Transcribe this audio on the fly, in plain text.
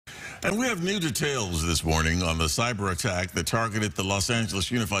And we have new details this morning on the cyber attack that targeted the Los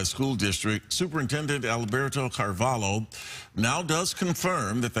Angeles Unified School District. Superintendent Alberto Carvalho now does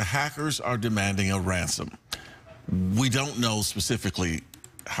confirm that the hackers are demanding a ransom. We don't know specifically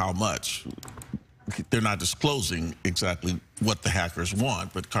how much. They're not disclosing exactly what the hackers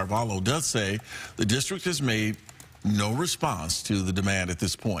want, but Carvalho does say the district has made no response to the demand at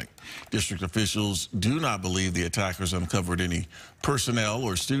this point. District officials do not believe the attackers uncovered any personnel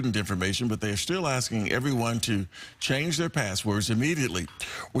or student information, but they are still asking everyone to change their passwords immediately.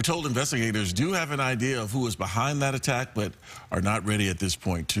 We're told investigators do have an idea of who is behind that attack, but are not ready at this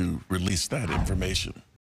point to release that information.